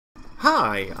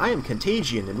Hi, I am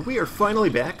Kentageon, and we are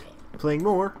finally back playing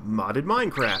more modded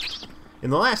Minecraft. In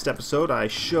the last episode, I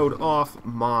showed off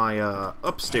my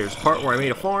upstairs part where I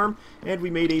made a farm, and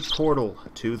we made a portal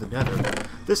to the Nether.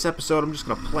 This episode, I'm just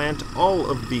going to plant all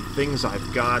of the things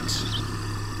I've got,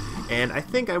 and I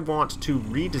think I want to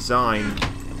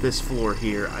redesign this floor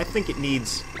here. I think it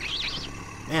needs...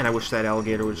 Man, I wish that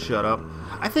alligator would shut up.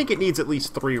 I think it needs at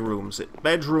least 3 rooms. A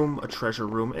bedroom, a treasure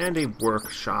room, and a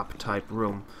workshop type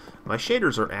room. My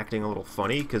shaders are acting a little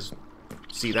funny, because,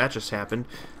 see, that just happened.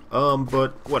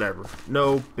 But whatever.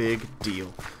 No big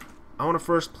deal. I want to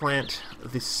first plant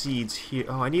the seeds here.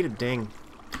 Oh, I need a dang...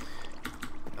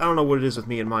 I don't know what it is with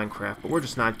me in Minecraft, but we're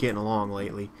just not getting along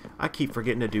lately. I keep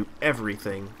forgetting to do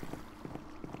everything.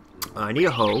 I need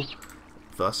a hoe,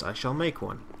 thus I shall make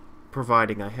one.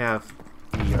 Providing I have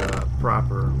the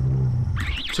proper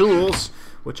tools,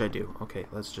 which I do. Okay,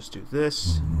 let's just do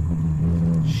this.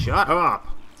 Shut up!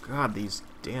 God, these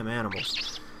damn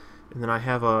animals. And then I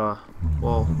have a...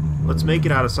 Well, let's make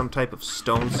it out of some type of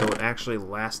stone so it actually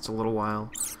lasts a little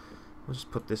while. Let's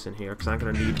just put this in here, because I'm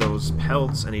going to need those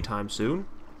pelts anytime soon.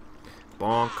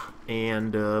 Bonk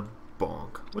and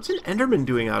bonk. What's an Enderman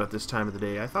doing out at this time of the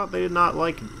day? I thought they did not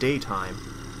like daytime.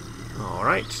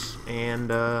 Alright, and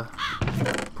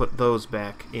put those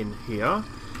back in here.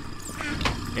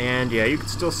 And yeah, you can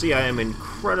still see I am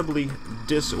incredibly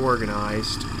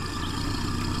disorganized.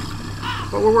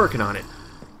 But we're working on it.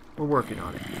 We're working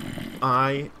on it.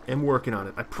 I am working on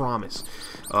it, I promise.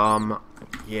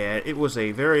 Yeah, it was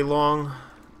a very long,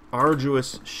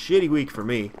 arduous, shitty week for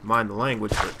me. Mind the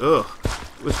language, but ugh,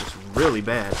 it was just really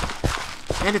bad.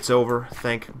 And it's over,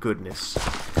 thank goodness.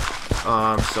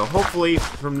 So hopefully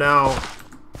from now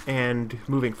and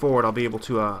moving forward I'll be able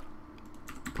to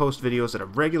post videos at a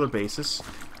regular basis,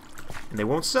 and they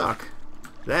won't suck.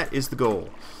 That is the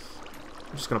goal.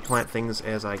 I'm just going to plant things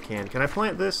as I can. Can I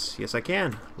plant this? Yes, I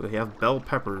can. We have bell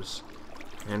peppers.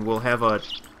 And we'll have a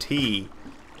tea.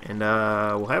 And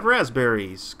we'll have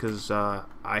raspberries, because I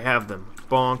have them.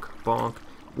 Bonk, bonk.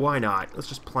 Why not? Let's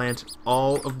just plant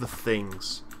all of the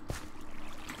things.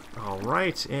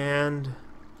 Alright, and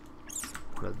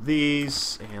one of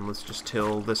these. And let's just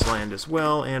till this land as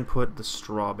well, and put the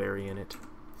strawberry in it.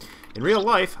 In real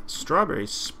life,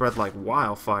 strawberries spread like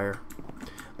wildfire.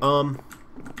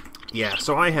 Yeah,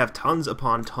 so I have tons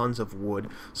upon tons of wood.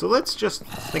 So let's just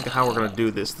think of how we're going to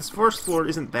do this. This first floor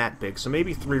isn't that big, so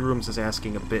maybe 3 rooms is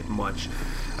asking a bit much.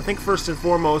 I think first and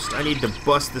foremost, I need to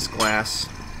bust this glass.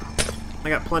 I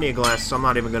got plenty of glass, so I'm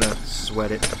not even going to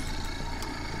sweat it.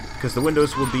 Because the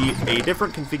windows will be a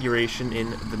different configuration in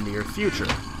the near future.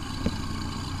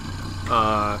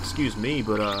 Excuse me,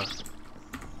 but,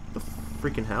 the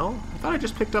freaking hell? I thought I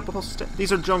just picked up a whole stack.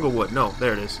 These are jungle wood. No,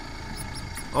 there it is.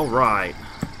 Alright.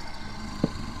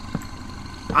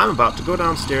 I'm about to go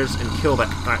downstairs and kill that.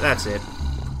 Alright, that's it.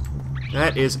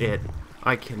 That is it.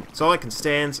 It's all I can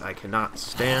stand. I cannot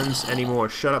stand anymore.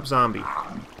 Shut up, zombie.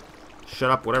 Shut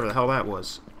up, whatever the hell that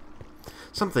was.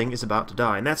 Something is about to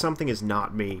die, and that something is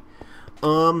not me.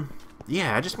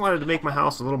 Yeah, I just wanted to make my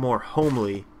house a little more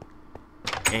homely.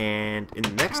 And in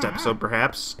the next episode,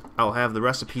 perhaps, I'll have the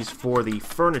recipes for the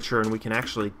furniture, and we can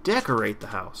actually decorate the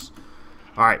house.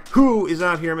 Alright, who is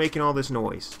out here making all this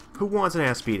noise? Who wants an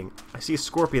ass beating? I see a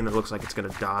scorpion that looks like it's gonna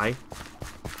die.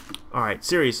 Alright,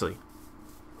 seriously.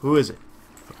 Who is it?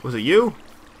 Was it you?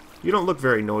 You don't look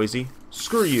very noisy.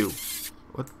 Screw you.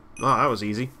 What? Oh, that was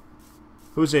easy.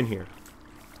 Who's in here?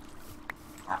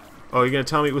 Oh, you're gonna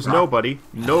tell me it was nobody?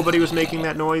 Nobody was making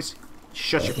that noise?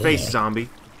 Shut your face, zombie.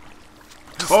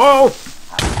 Oh!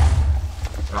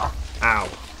 Ow.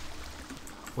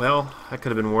 Well, that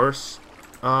could have been worse.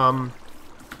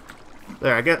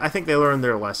 There, I think they learned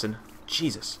their lesson.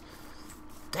 Jesus.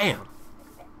 Damn.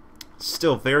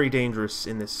 Still very dangerous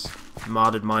in this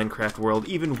modded Minecraft world,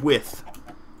 even with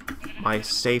my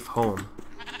safe home.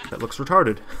 That looks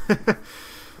retarded.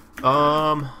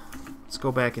 Let's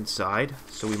go back inside.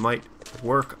 So we might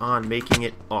work on making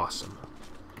it awesome.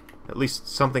 At least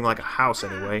something like a house,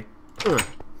 anyway. Ugh.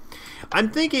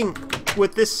 I'm thinking,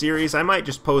 with this series, I might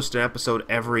just post an episode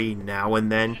every now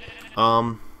and then.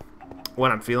 When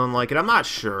I'm feeling like it. I'm not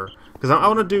sure, because I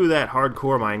want to do that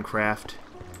hardcore Minecraft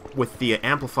with the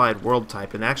amplified world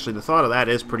type, and actually the thought of that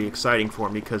is pretty exciting for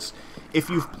me, because if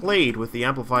you've played with the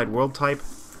amplified world type,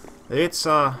 it's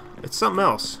something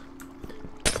else.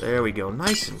 There we go,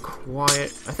 nice and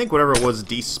quiet. I think whatever it was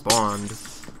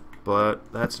despawned, but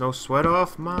that's no sweat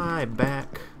off my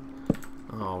back.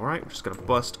 Alright, we're just gonna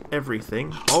bust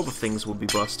everything. All the things will be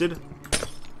busted,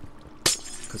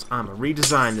 because I'm gonna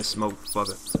redesign this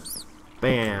motherfucker.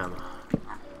 Bam.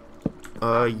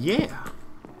 Yeah.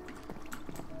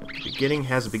 beginning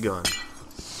has begun.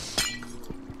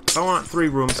 If I want 3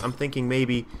 rooms, I'm thinking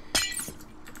maybe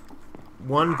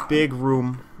one big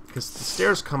room, because the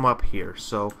stairs come up here,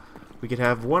 so we could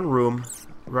have one room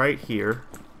right here.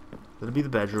 That'll be the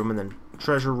bedroom, and then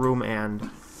treasure room and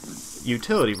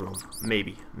utility room.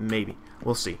 Maybe.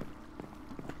 We'll see.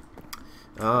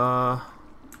 Oh,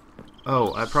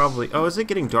 is it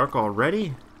getting dark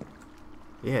already?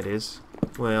 Yeah, it is.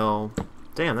 Well,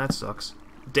 damn, that sucks.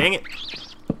 Dang it!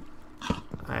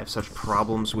 I have such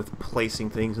problems with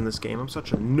placing things in this game. I'm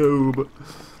such a noob.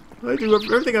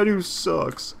 Everything I do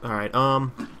sucks. Alright,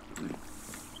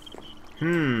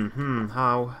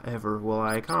 however will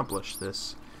I accomplish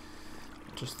this?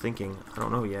 Just thinking. I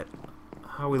don't know yet.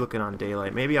 How are we looking on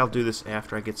daylight? Maybe I'll do this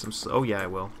after I get some oh yeah, I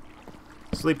will.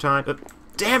 Sleep time.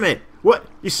 Damn it! What?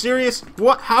 You serious?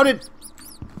 What? How did...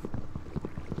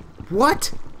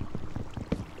 What?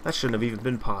 That shouldn't have even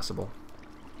been possible.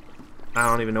 I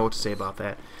don't even know what to say about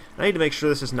that. I need to make sure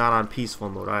this is not on peaceful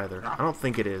mode either. I don't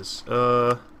think it is.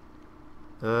 Normal.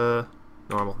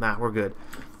 Nah, we're good.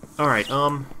 Alright,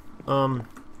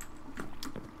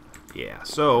 yeah,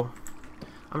 so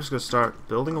I'm just gonna start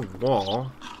building a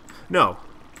wall. No.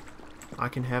 I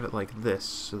can have it like this,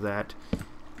 so that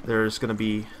there's gonna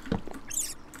be...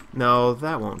 No,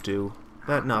 that won't do.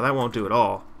 No, that won't do at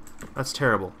all. That's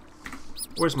terrible.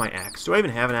 Where's my axe? Do I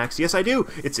even have an axe? Yes, I do!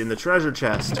 It's in the treasure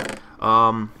chest.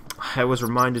 I was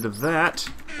reminded of that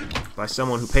by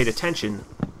someone who paid attention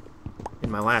in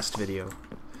my last video.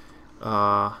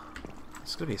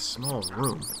 It's gonna be a small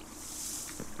room.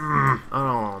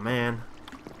 Oh, man.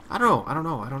 I don't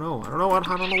know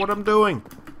what I'm doing.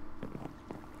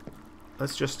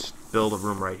 Let's just build a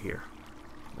room right here.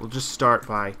 We'll just start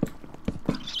by...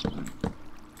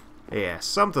 Yeah,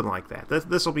 something like that.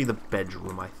 This will be the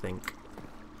bedroom, I think.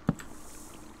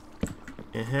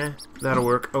 That'll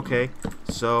work. Okay,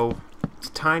 so it's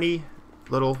a tiny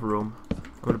little room.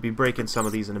 I'm going to be breaking some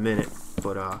of these in a minute,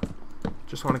 but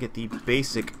just want to get the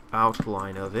basic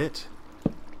outline of it.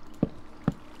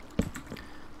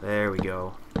 There we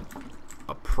go.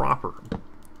 A proper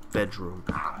bedroom.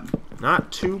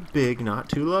 Not too big, not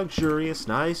too luxurious,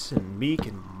 nice and meek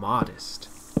and modest.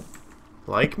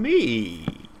 Like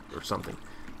me, or something.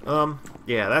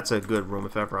 Yeah, that's a good room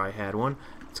if ever I had one.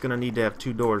 It's gonna need to have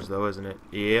 2 doors though, isn't it?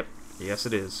 Yep. Yes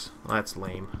it is. That's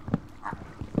lame.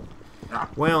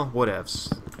 Well,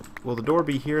 whatevs. Will the door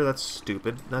be here? That's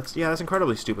stupid. That's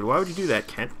incredibly stupid. Why would you do that,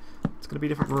 Kent? It's gonna be a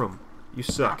different room. You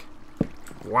suck.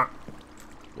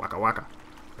 Waka waka.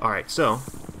 Alright, so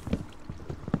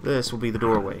this will be the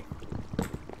doorway.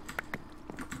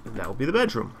 And that will be the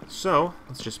bedroom. So,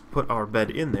 let's just put our bed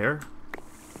in there.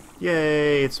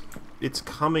 Yay, it's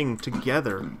coming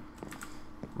together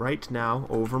right now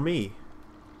over me.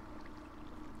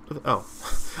 Oh,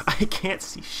 I can't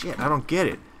see shit. I don't get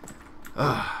it.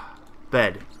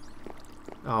 Bed.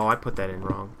 Oh, I put that in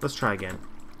wrong. Let's try again.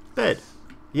 Bed.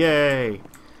 Yay.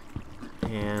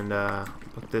 And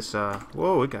put this,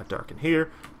 whoa, it got dark in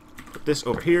here. Put this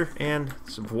over here, and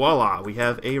so voila, we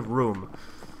have a room.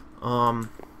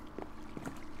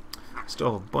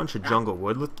 Still have a bunch of jungle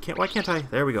wood. Why can't I?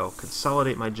 There we go.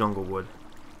 Consolidate my jungle wood.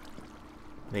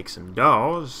 Make some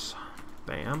doors.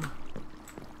 Bam.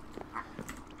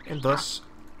 And thus...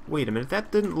 Wait a minute,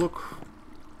 that didn't look...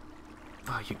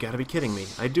 Oh, you gotta be kidding me.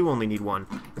 I do only need one.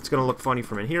 It's gonna look funny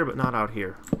from in here, but not out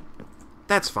here.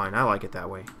 That's fine. I like it that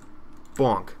way.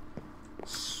 Bonk.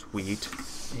 Sweet.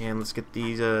 And let's get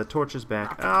these torches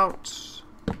back out.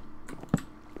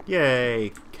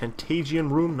 Yay. Kentageon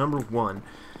room number 1.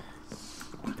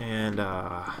 And,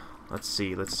 let's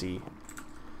see.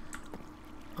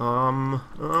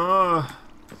 I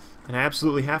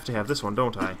absolutely have to have this one,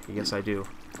 don't I? Yes, I do.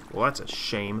 Well, that's a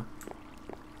shame.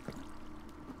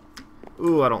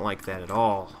 Ooh, I don't like that at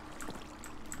all.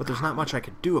 But there's not much I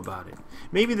could do about it.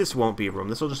 Maybe this won't be a room.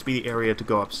 This will just be the area to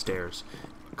go upstairs.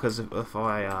 Because if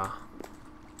I,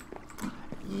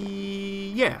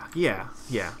 yeah.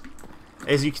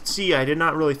 As you can see, I did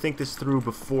not really think this through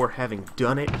before having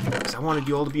done it, because I wanted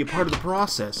you all to be a part of the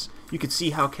process. You could see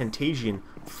how Kentageon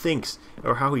thinks,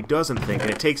 or how he doesn't think,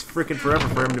 and it takes frickin' forever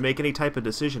for him to make any type of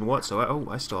decision whatsoever. Oh,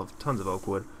 I still have tons of oak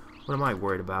wood. What am I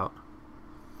worried about?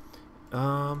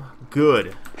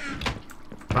 Good.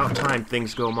 About time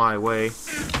things go my way.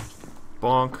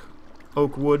 Bonk.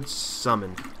 Oak wood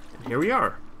summoned. And here we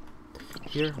are.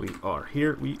 Here we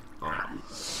are.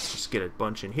 Let's just get a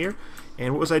bunch in here.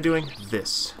 And what was I doing?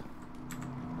 This.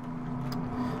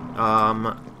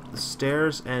 The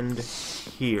stairs end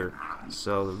here.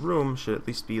 So the room should at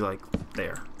least be like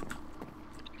there.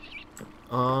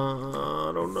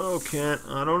 I don't know, Kent.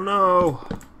 I don't know.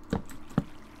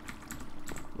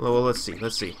 Well, let's see.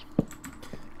 Let's see.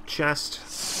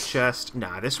 Chest.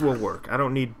 Nah, this will work. I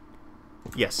don't need...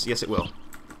 Yes, it will.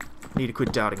 I need to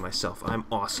quit doubting myself. I'm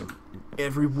awesome. In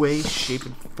every way, shape,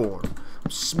 and form.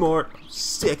 I'm smart. I'm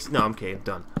sexy. No, I'm okay. I'm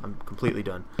done. I'm completely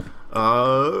done.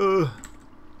 Yeah.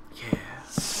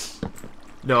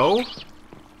 No?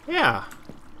 Yeah.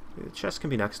 The chests can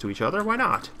be next to each other. Why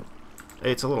not?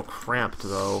 It's a little cramped,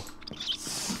 though.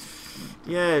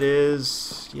 Yeah, it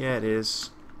is. Yeah, it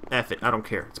is. F it. I don't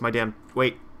care. It's my damn...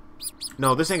 Wait.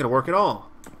 No, this ain't gonna work at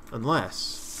all.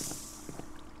 Unless...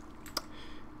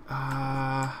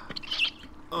 I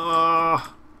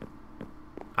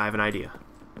have an idea.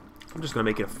 I'm just gonna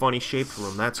make it a funny shaped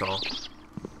room, that's all.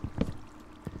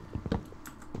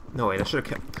 No, wait, I should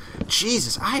have kept...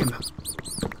 Jesus, I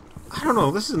don't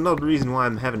know, this is another reason why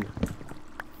I'm having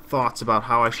thoughts about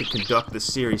how I should conduct this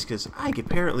series, because I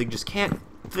apparently just can't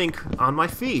think on my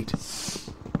feet.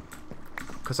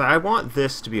 Because I want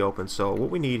this to be open, so what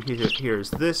we need here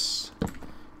is this,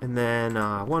 and then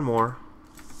one more.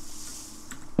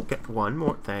 Okay, one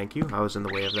more, thank you, I was in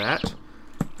the way of that.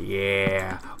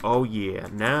 Yeah, oh yeah,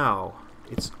 now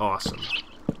it's awesome.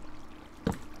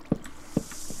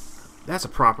 That's a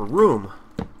proper room,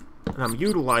 and I'm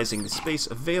utilizing the space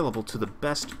available to the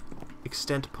best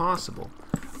extent possible.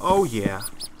 Oh yeah,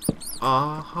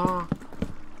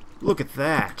 look at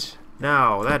that.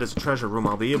 Now, that is a treasure room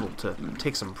I'll be able to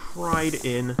take some pride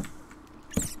in.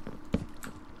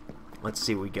 Let's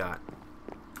see what we got.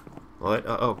 What?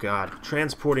 Oh god.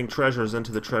 Transporting treasures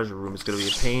into the treasure room is going to be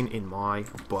a pain in my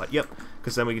butt. Yep,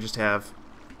 because then we can just have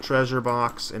treasure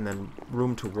box and then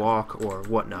room to walk or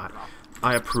whatnot.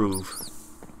 I approve.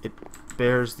 It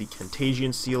bears the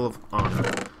Kentageon seal of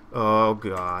honor. Oh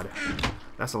god.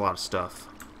 That's a lot of stuff.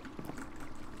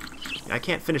 I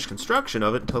can't finish construction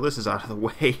of it until this is out of the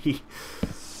way.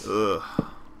 Ugh.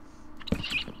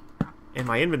 And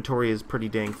my inventory is pretty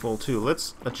dang full too.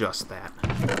 Let's adjust that.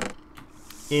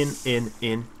 In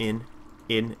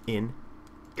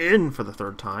for the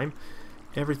third time.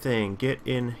 Everything, get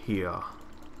in here.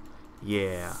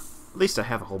 Yeah. At least I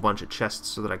have a whole bunch of chests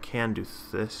so that I can do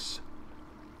this.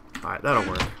 Alright,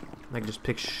 that'll work. I can just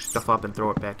pick stuff up and throw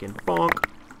it back in. Bonk!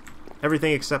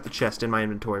 Everything except the chest in my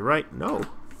inventory, right? No.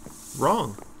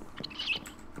 Wrong.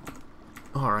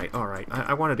 Alright.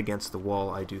 I want it against the wall,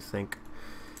 I do think.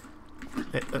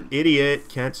 Idiot!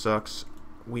 Kent sucks.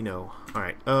 We know.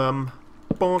 Alright, bonk!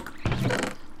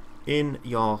 In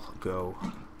y'all go.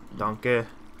 Danke.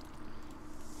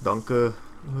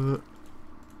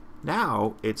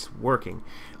 Now it's working.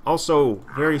 Also,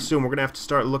 very soon we're going to have to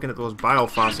start looking at those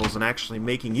biofossils and actually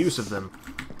making use of them.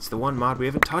 It's the one mod we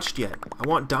haven't touched yet. I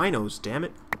want dinos, damn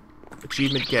it.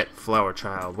 Achievement get Flower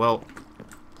Child. Well,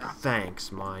 thanks,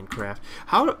 Minecraft.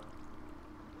 I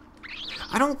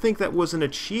don't think that was an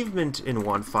achievement in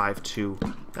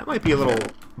 1.5.2. That might be a little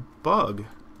bug.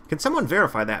 Can someone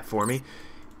verify that for me?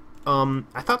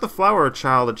 I thought the Flower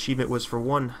Child achievement was for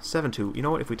 1.7.2. You know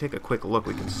what? If we take a quick look,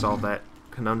 we can solve that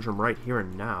conundrum right here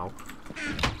and now.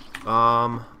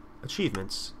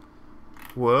 Achievements.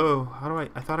 Whoa, how do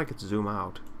I thought I could zoom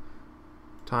out.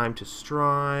 Time to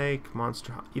strike,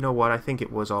 monster... You know what, I think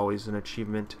it was always an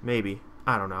achievement. Maybe.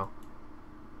 I don't know.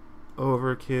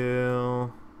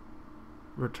 Overkill.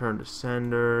 Return to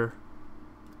sender.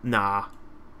 Nah.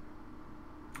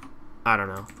 I don't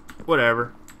know.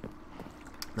 Whatever.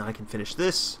 Now I can finish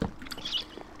this.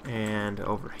 And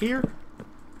over here.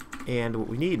 And what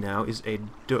we need now is a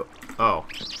door. Oh.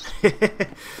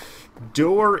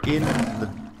 Door in the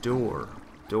door.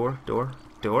 Door.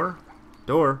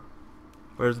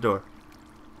 Where's the door?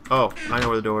 Oh, I know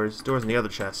where the door is. The door's in the other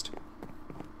chest.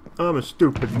 I'm a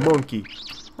stupid monkey.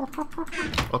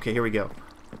 Okay, here we go.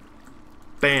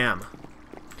 Bam.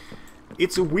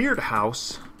 It's a weird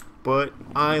house, but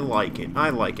I like it.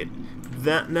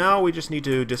 Now we just need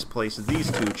to displace these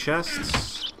two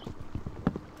chests.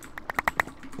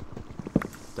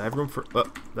 Do I have room for...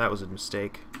 Oh, that was a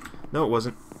mistake. No, it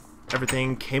wasn't.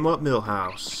 Everything came up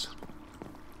Millhouse.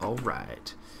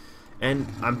 Alright. And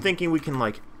I'm thinking we can,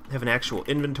 like, have an actual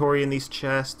inventory in these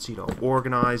chests, you know,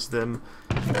 organize them,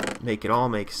 make it all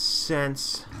make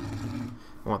sense.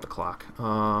 I want the clock.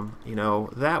 You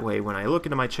know, that way when I look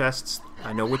into my chests,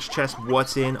 I know which chest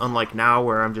what's in, unlike now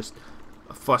where I'm just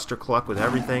a fustercluck with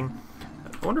everything. I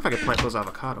wonder if I could plant those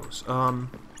avocados.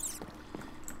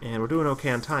 And we're doing okay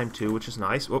on time too, which is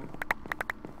nice. Whoop.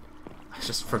 I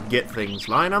just forget things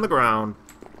lying on the ground.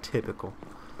 Typical.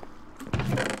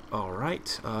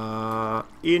 Alright,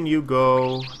 in you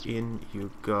go,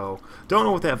 Don't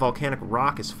know what that volcanic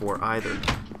rock is for either.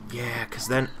 Yeah, because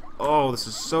then, oh, this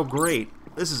is so great.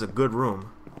 This is a good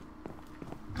room.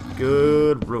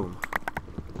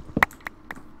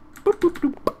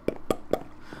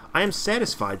 I am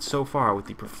satisfied so far with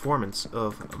the performance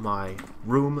of my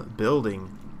room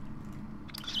building.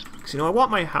 Because, you know, I want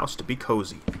my house to be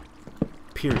cozy.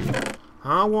 Period.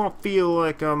 I don't want to feel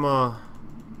like I'm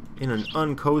in an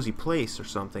uncozy place or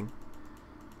something.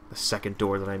 The second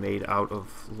door that I made out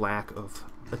of lack of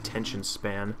attention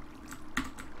span.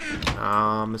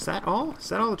 Is that all? Is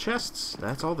that all the chests?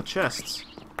 That's all the chests.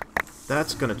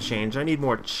 That's gonna change. I need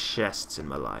more chests in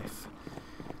my life.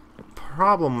 The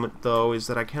problem, though, is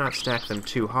that I cannot stack them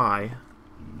too high,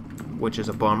 which is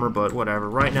a bummer, but whatever.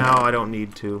 Right now, I don't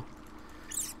need to.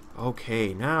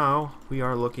 Okay, now we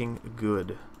are looking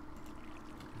good.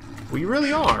 We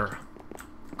really are.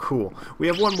 Cool. We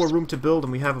have one more room to build,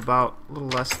 and we have about a little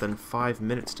less than 5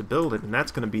 minutes to build it, and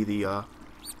that's going to be the,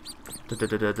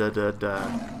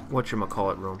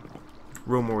 whatchamacallit room.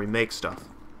 Room where we make stuff.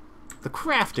 The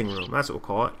crafting room, that's what we'll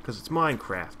call it, because it's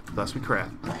Minecraft, thus we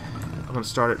craft. I'm going to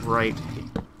start it right...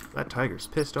 That tiger's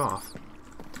pissed off.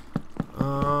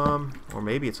 Or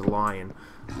maybe it's a lion.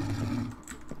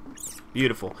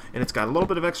 Beautiful. And it's got a little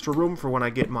bit of extra room for when I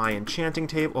get my enchanting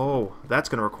table. Oh, that's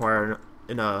going to require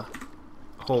a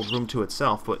whole room to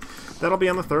itself, but that'll be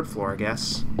on the 3rd floor, I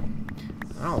guess.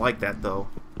 I don't like that, though.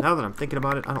 Now that I'm thinking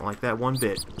about it, I don't like that one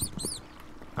bit.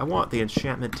 I want the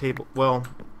enchantment table... Well,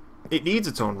 it needs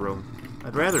its own room.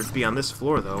 I'd rather it be on this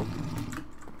floor, though.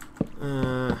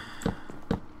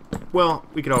 Well,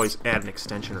 we could always add an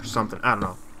extension or something. I don't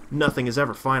know. Nothing is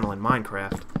ever final in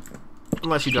Minecraft.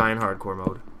 Unless you die in hardcore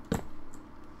mode.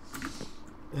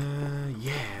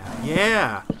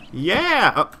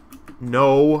 Yeah!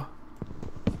 No!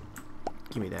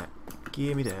 Give me that.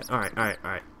 Give me that. Alright.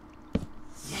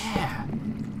 Yeah!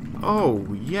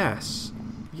 Oh, yes.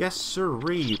 Yes,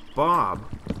 sirree, Bob.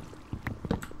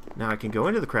 Now I can go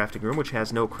into the crafting room, which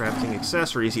has no crafting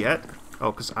accessories yet.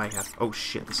 Oh, because I have... Oh,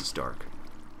 shit, this is dark.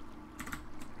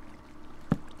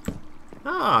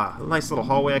 Ah, a nice little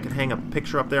hallway. I can hang a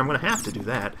picture up there. I'm going to have to do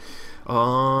that.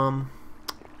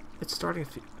 It's starting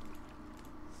to... Did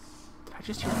I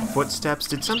just hear footsteps?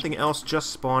 Did something else just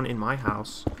spawn in my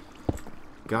house?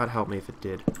 God help me if it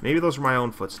did. Maybe those were my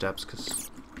own footsteps,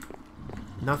 because...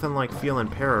 Nothing like feeling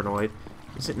paranoid.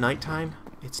 Is it nighttime?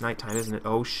 It's nighttime, isn't it?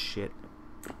 Oh, shit.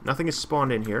 Nothing is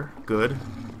spawned in here. Good.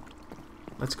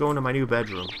 Let's go into my new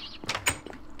bedroom.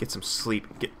 Get some sleep.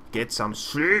 Get some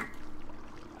sleep!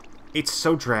 It's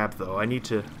so drab, though. I need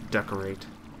to decorate.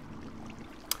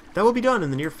 That will be done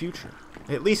in the near future.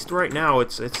 At least right now,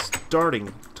 it's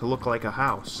starting to look like a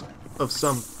house. Of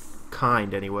some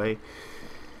kind, anyway.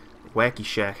 Wacky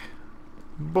shack.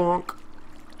 Bonk.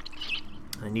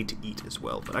 I need to eat as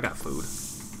well, but I got food.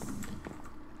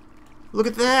 Look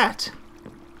at that!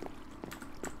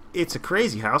 It's a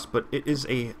crazy house, but it is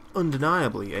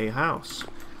undeniably a house.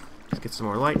 Let's get some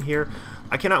more light in here.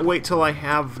 I cannot wait till I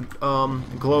have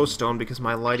glowstone, because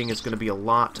my lighting is going to be a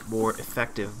lot more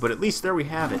effective. But at least there we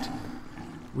have it.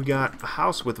 We got a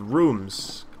house with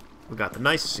rooms. We got the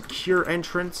nice secure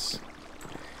entrance.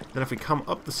 Then if we come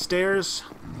up the stairs...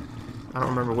 I don't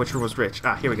remember which room was which.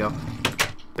 Ah, here we go.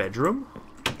 Bedroom.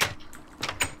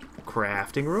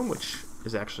 Crafting room, which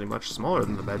is actually much smaller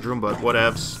than the bedroom, but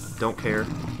whatevs. Don't care.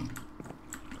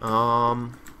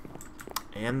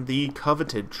 And the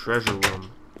coveted treasure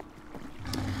room.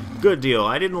 Good deal.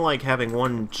 I didn't like having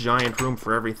one giant room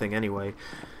for everything anyway.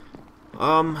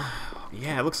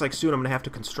 Yeah, it looks like soon I'm going to have to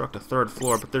construct a 3rd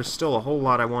floor, but there's still a whole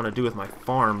lot I want to do with my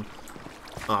farm.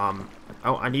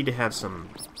 I need to have some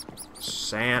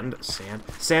sand,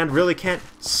 really can't,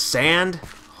 sand?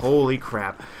 Holy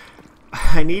crap.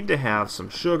 I need to have some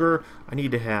sugar, I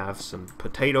need to have some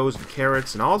potatoes and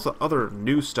carrots, and all the other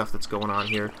new stuff that's going on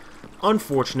here.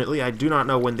 Unfortunately, I do not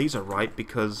know when these are ripe,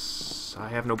 because I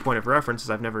have no point of reference, as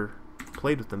I've never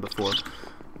played with them before.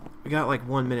 We got like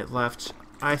 1 minute left.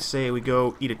 I say we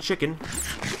go eat a chicken,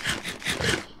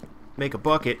 make a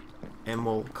bucket, and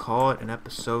we'll call it an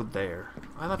episode there.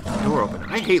 I left the door open.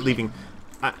 I hate leaving...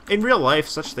 in real life,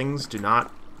 such things do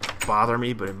not bother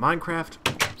me, but in Minecraft,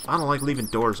 I don't like leaving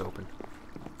doors open.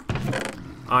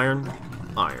 Iron.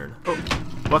 Oh,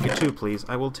 bucket 2, please.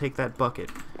 I will take that bucket.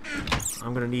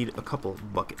 I'm gonna need a couple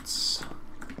buckets.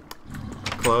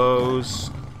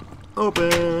 Close.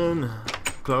 Open.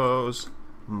 Close.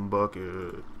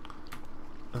 Bucket.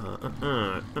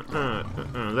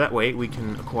 That way we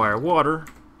can acquire water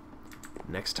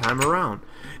next time around.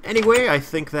 Anyway, I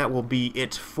think that will be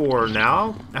it for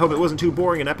now. I hope it wasn't too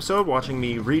boring an episode watching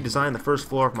me redesign the 1st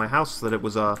floor of my house so that it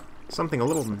was something a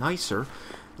little nicer.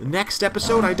 The next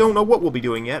episode, I don't know what we'll be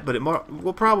doing yet, but it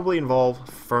will probably involve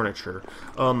furniture.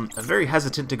 I'm very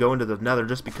hesitant to go into the nether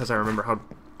just because I remember how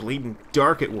bleeding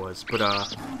dark it was,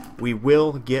 but we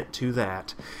will get to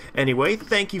that. Anyway,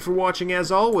 thank you for watching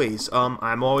as always.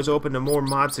 I'm always open to more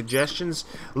mod suggestions.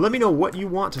 Let me know what you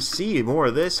want to see, more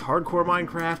of this, hardcore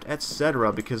Minecraft,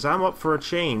 etc., because I'm up for a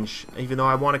change, even though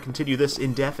I want to continue this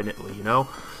indefinitely, you know?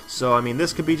 So, I mean,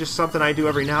 this could be just something I do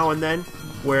every now and then,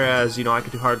 whereas, you know, I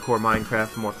could do hardcore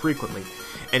Minecraft more frequently.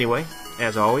 Anyway,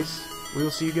 as always, we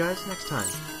will see you guys next time.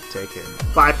 Take care.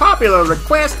 By popular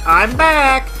request, I'm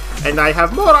back! And I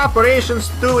have more operations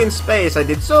to do in space. I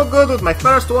did so good with my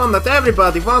first one that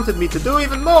everybody wanted me to do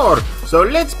even more. So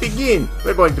let's begin.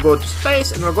 We're going to go to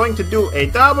space and we're going to do a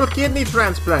double kidney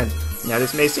transplant. Now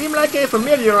this may seem like a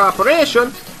familiar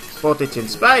operation, but it's in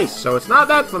space, so it's not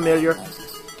that familiar.